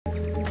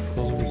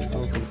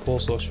poor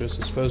sorceress.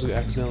 I suppose I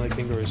accidentally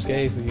kangaroo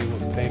escape if you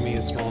would pay me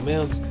a small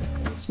amount.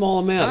 Small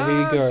amount, here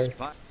you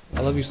go. I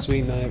love you,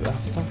 sweet knight. Oh,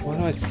 fuck, why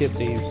do I skip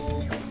these?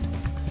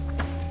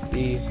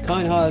 The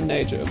kind-hearted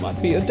nature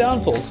might be a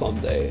downfall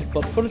someday,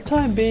 but for the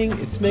time being,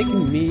 it's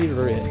making me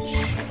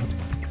rich.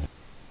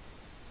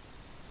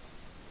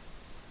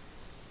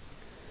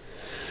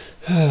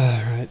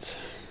 Right.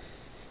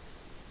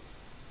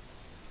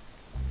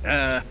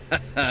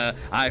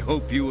 I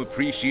hope you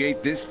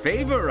appreciate this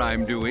favor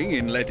I'm doing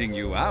in letting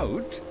you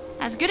out.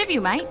 That's good of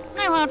you, mate.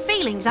 No hard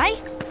feelings, eh?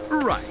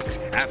 Right.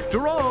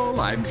 After all,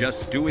 I'm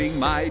just doing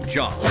my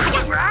job.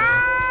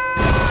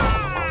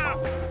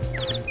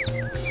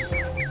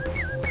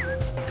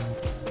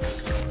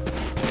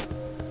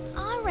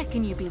 I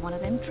reckon you'd be one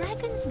of them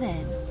dragons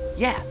then.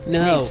 Yeah,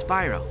 No. name's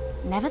Spyro.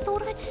 Never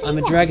thought I'd see I'm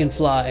a one.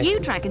 dragonfly. You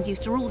dragons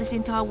used to rule this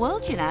entire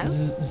world, you know.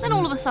 Then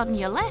all of a sudden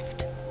you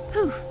left.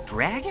 Whew,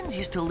 Dragons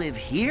used to live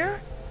here?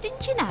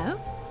 didn't you know?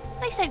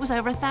 They say it was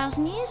over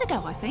 1,000 years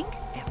ago, I think.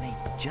 And they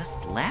just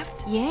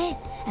left? Yeah,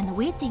 and the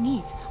weird thing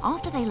is,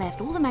 after they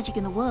left, all the magic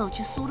in the world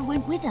just sort of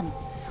went with them.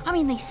 I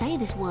mean, they say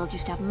this world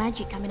used to have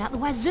magic coming out the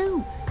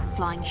wazoo.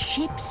 Flying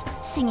ships,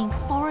 singing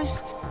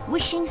forests,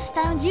 wishing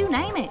stones, you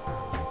name it.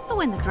 But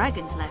when the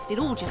dragons left, it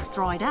all just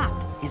dried up.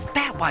 Is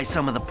that why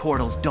some of the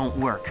portals don't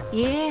work?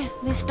 Yeah,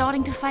 they're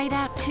starting to fade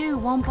out too,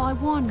 one by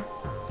one.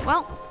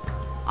 Well,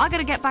 I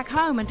gotta get back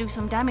home and do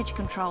some damage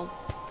control.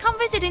 Come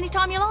visit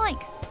anytime you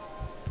like.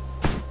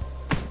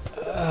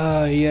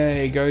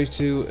 Yay, go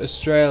to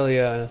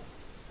Australia.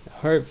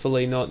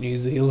 Hopefully not New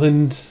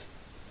Zealand.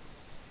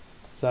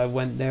 So I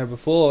went there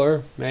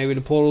before. Maybe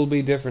the portal will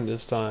be different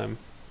this time.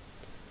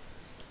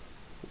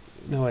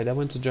 No wait, I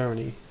went to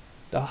Germany.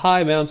 The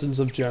high mountains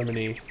of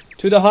Germany.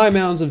 To the high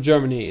mountains of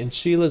Germany in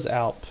Sheila's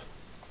Alp.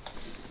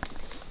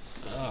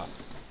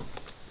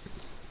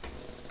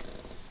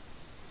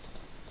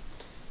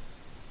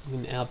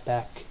 An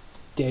outback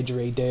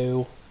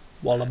didgeridoo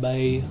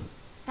wallaby.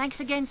 Thanks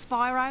again,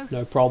 Spyro. No Now I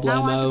have to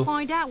problemo.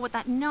 find out what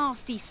that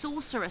nasty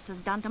sorceress has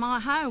done to my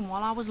home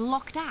while I was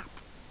locked up.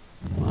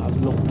 I've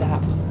looked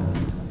up.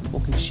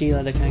 Fucking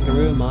Sheila the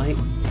kangaroo, mate.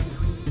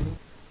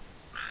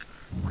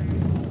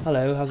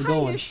 Hello, how's it Hiya,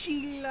 going?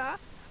 Sheila.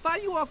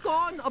 While you are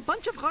gone, a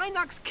bunch of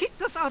Rhinox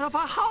kicked us out of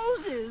our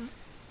houses.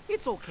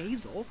 It's okay,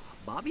 though.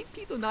 Bobby,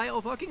 Pete, and I are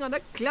working on a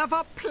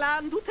clever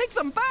plan to take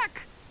them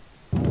back.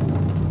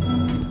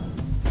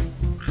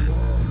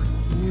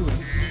 You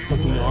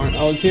fucking aren't.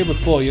 I was here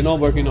before. You're not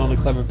working on a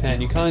clever plan.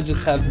 You can't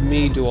just have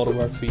me do all the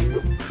work for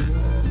you.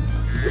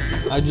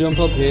 I jump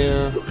up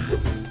here.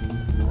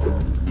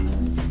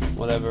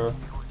 Whatever.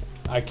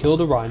 I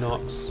killed a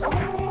Rhinox.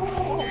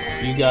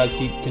 You guys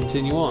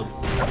continue on.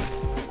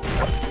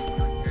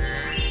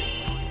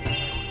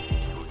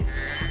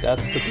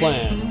 That's the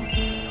plan.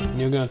 And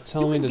you're gonna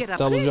tell me the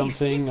double jump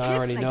thing, I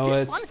already know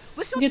it.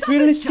 Get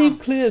really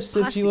steep cliffs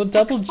that you will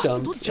double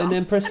jump, and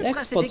then press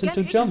X button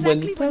to jump.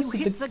 When you press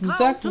it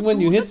exactly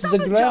when you hit the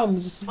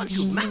ground.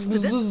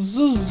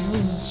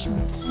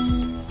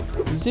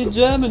 The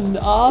German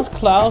art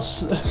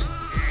class.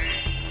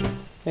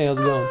 Hey, how's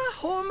it going?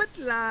 Home at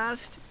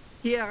last.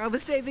 Here, I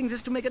was saving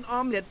this to make an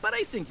omelette, but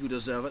I think you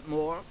deserve it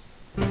more.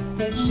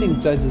 I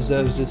think I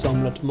deserve this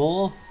omelette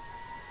more.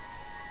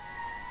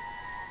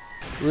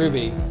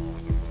 Ruby.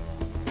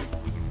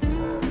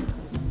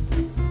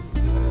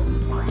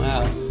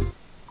 Wow.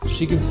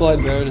 She can fly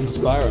better than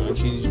Spyro, and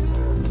she's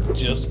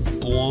just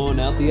blown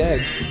out the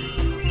egg.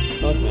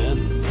 Fuck, man.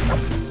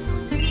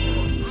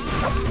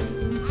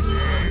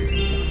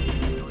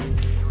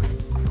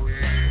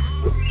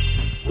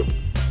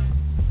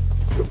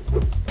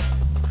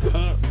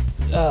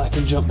 I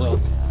can jump well.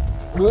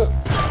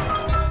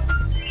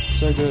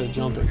 So good at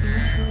jumping.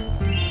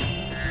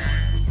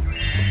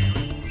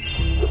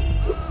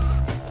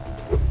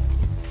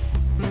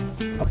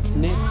 Up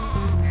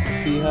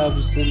next, we have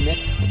the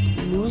next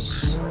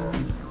moose.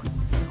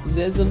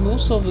 There's a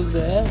moose over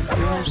there. We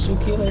have to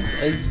kill it.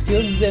 Let's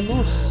kill the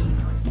moose.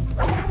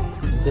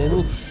 The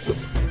moose.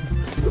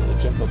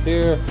 Jump up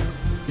here.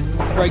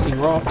 Breaking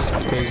rocks,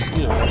 because,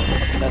 you know,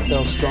 that's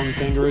how strong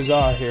kangaroos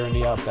are here in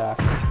the outback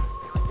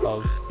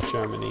of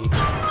Germany.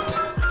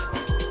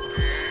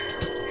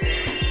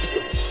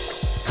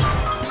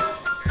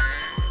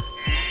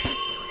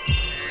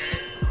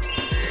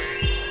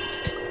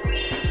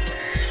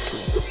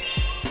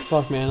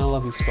 Fuck, man, I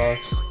love you,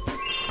 Sparks.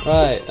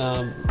 Right,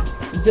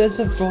 there's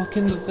a rock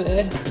in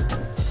there.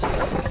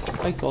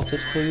 I got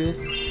it for you.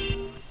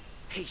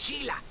 Hey,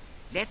 Sheila,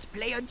 let's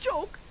play a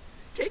joke.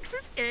 Take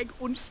this egg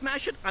and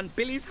smash it on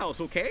Billy's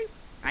house, okay?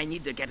 I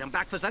need to get him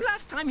back for the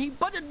last time he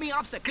butted me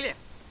off the cliff.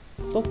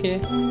 It's okay.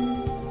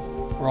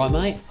 Right,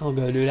 mate, I'll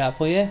go do that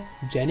for you.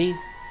 Jenny.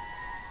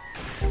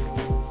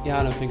 Yeah,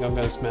 I don't think I'm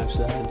gonna smash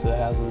that into the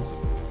houses.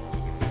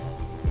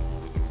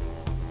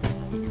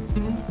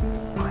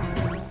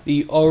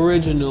 The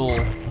original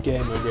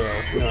gamer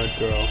girl, nerd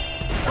girl,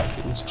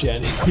 is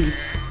Jenny.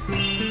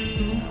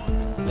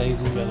 Ladies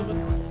and gentlemen.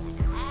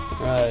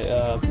 Right,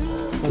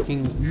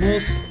 fucking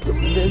moose.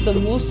 There's a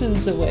moose in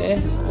the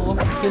way. Oh,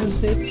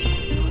 kills it.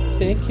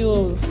 Thank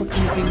you,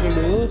 fucking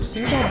Fingerloos.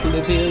 You don't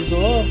live here,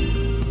 so.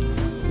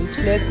 This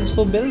place is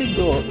for billy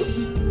goats.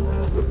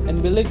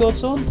 And billy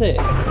goats only.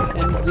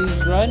 And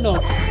these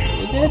rhinos,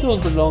 they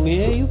don't belong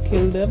here. You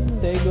kill them.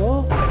 There you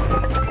go.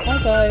 Bye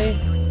bye.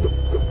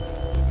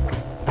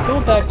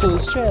 Go back to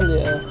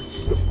Australia.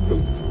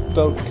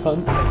 Boat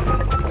cunt.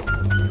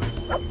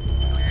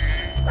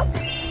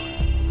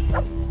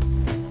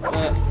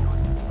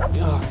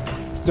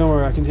 Don't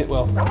worry, I can hit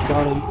well.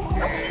 Got him.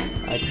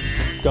 I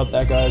got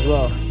that guy as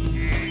well.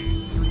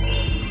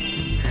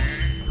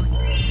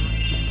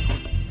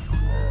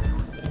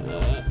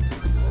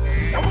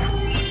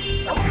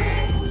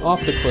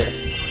 Off the cliff.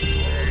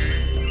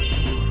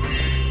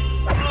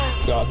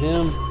 Got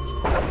him.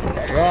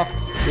 Got rock.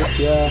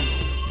 Yeah.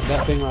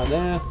 That thing right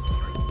there.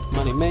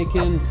 Money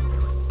making.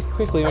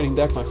 Quickly earning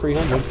back my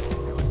 300.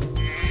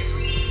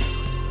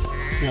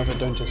 Yeah, but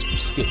don't just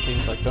skip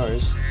things like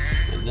those.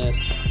 And this.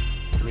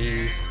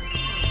 These.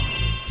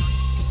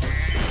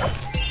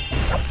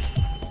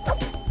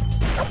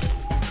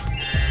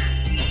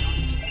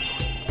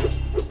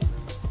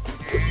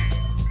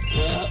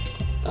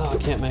 Oh, I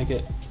can't make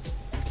it.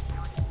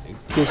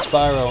 Give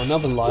Spyro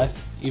another life,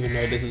 even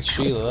though this is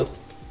Sheila.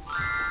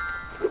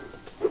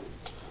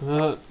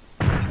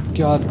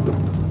 God.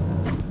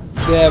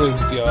 There we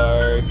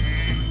go.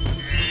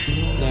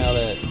 Nailed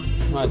it.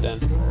 Right then.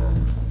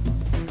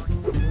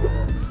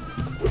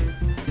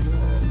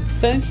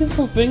 Thank you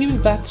for bringing me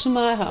back to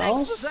my house.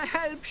 Thanks for the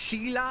help,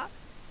 Sheila.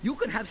 You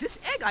can have this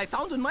egg I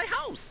found in my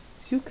house.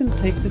 You can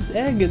take this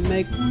egg and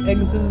make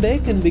eggs and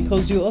bacon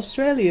because you're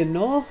Australian,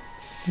 no?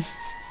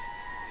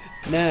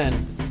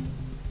 Nan.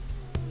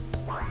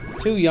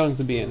 Too young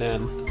to be a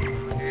nan.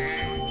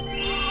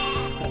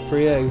 Got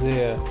 3 eggs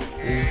here.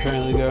 I'm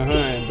trying to go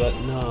home, but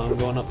no, I'm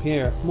going up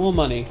here. More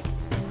money.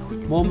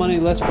 More money,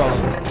 less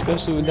problem.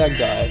 Especially with that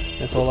guy.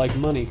 That's all like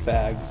money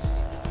fags.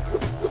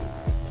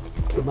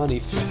 Money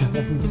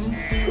fags.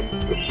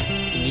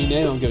 A new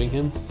name I'm giving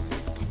him.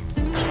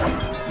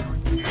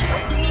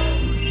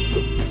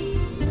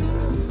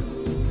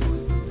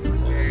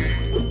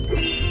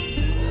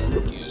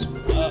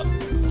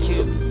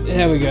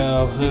 There we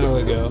go. There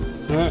we go.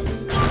 Alright.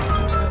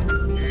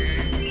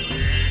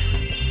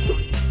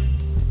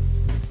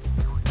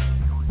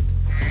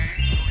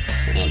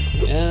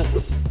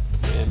 Yes.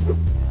 And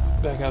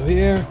back up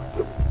here.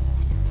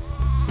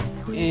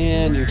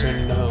 And you turn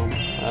into home.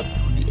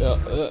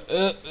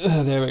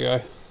 There we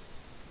go.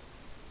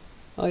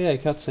 Oh yeah,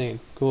 cutscene.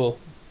 Cool.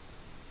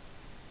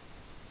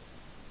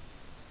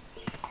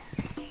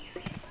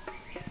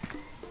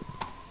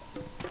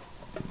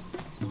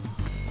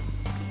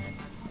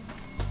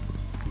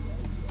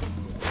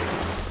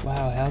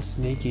 Wow, how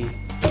sneaky.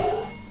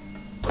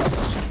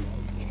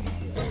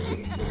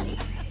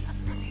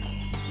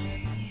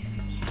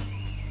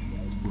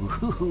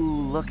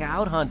 Ooh, look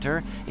out,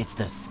 Hunter. It's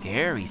the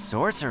scary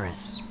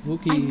sorceress.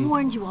 Spooky. I've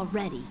warned you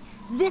already.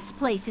 This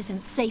place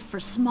isn't safe for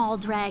small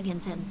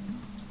dragons and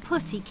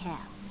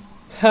pussycats.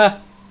 Ha!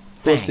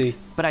 Thanks, Pussy.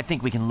 but I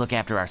think we can look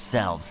after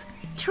ourselves.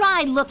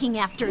 Try looking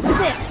after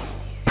this.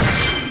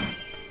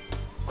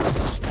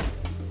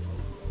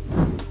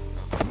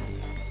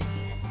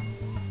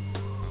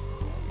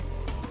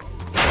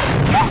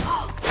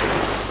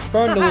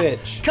 Burn the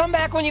witch. Come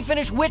back when you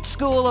finish witch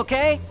school,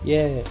 okay?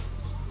 Yeah.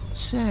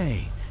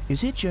 Say,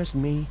 is it just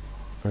me?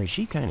 Or is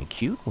she kind of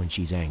cute when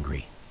she's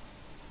angry?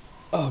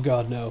 Oh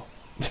god, no.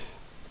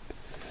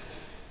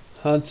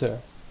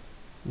 Hunter.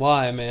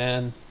 Why,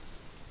 man?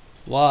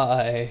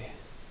 Why?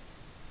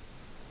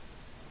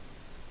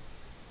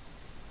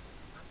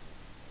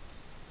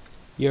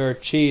 You're a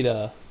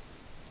cheetah.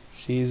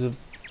 She's a...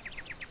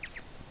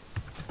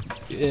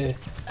 Yeah.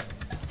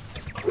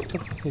 What the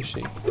fuck is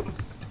she?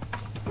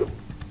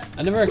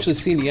 I never actually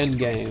seen the end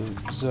game,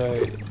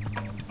 so...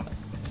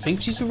 I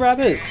think she's a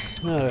rabbit?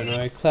 I don't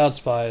know, cloud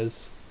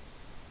spires.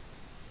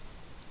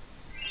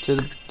 To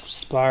the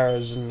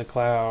spires in the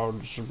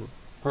clouds.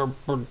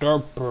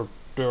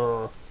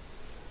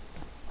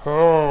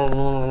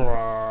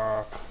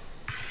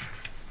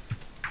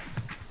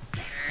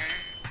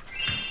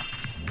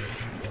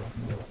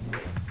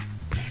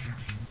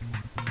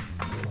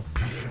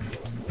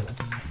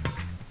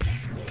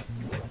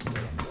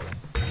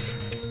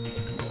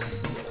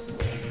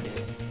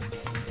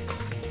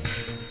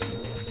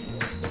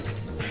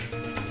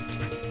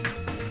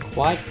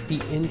 Quite the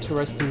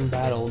interesting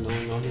battle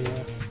going on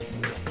here.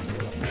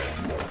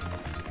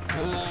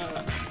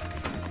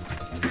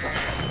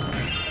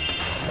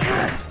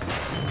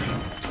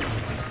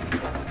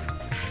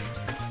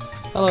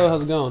 Hello,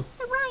 how's it going?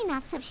 The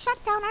Rhinox have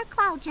shut down our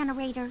cloud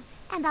generator,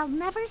 and I'll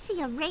never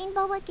see a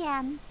rainbow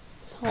again.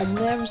 I'll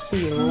never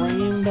see a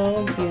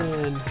rainbow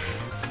again.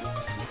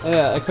 Oh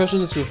yeah, I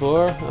questioned this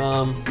before.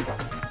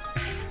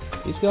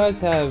 These guys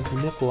have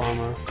nipple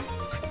armor.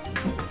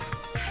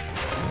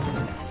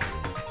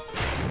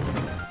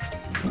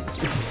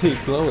 You can see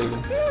it glowing.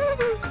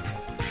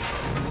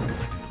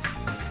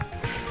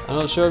 I'm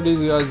not sure if these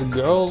guys are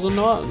girls or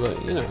not, but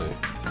you know.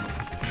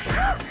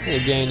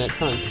 Again, that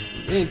kind of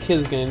in a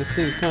kid's game, this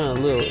seems kind of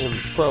a little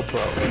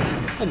inappropriate.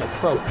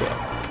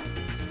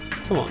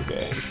 Come on,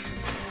 gang.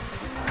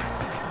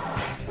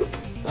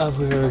 Oh,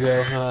 here we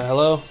go.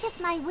 Hello? If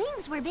my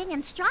wings were big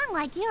and strong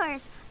like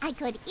yours, I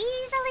could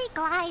easily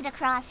glide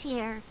across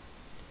here.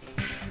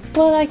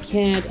 But I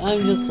can't.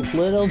 I'm just a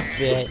little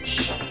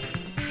bitch.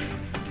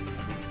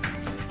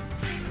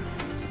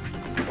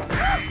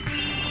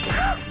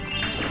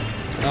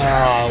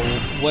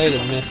 Oh, way to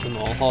miss them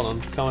all. Hold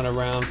on, coming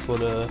around for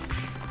the...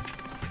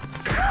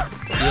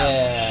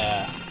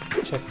 Yeah!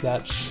 Check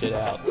that shit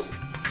out.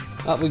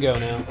 Up we go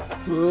now.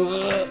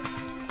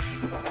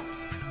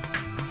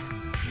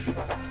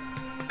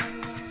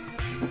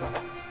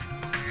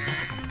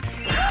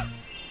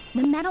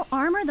 The metal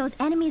armor those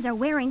enemies are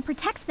wearing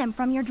protects them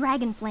from your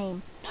dragon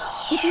flame.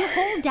 If you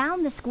hold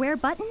down the square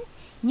button,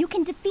 you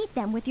can defeat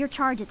them with your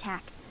charge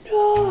attack.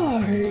 No!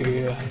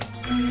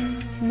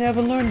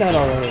 Never learned that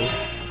already.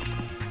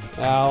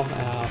 Ow,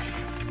 ow.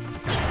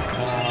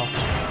 Ow.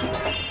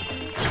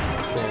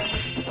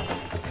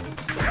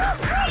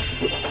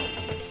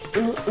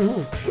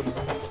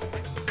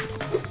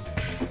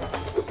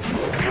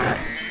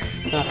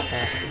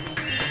 Okay.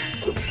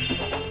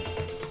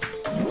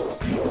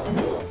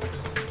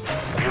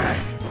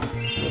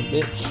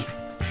 Bitch.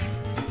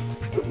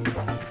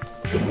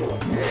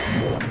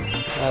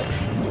 That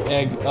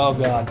egg, oh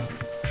god.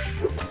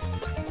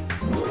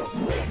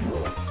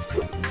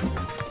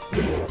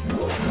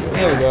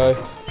 There we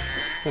go.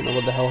 Don't know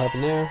what the hell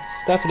happened there.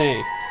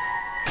 Stephanie!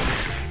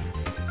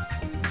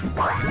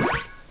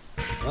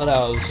 Oh, that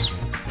was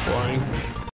boring.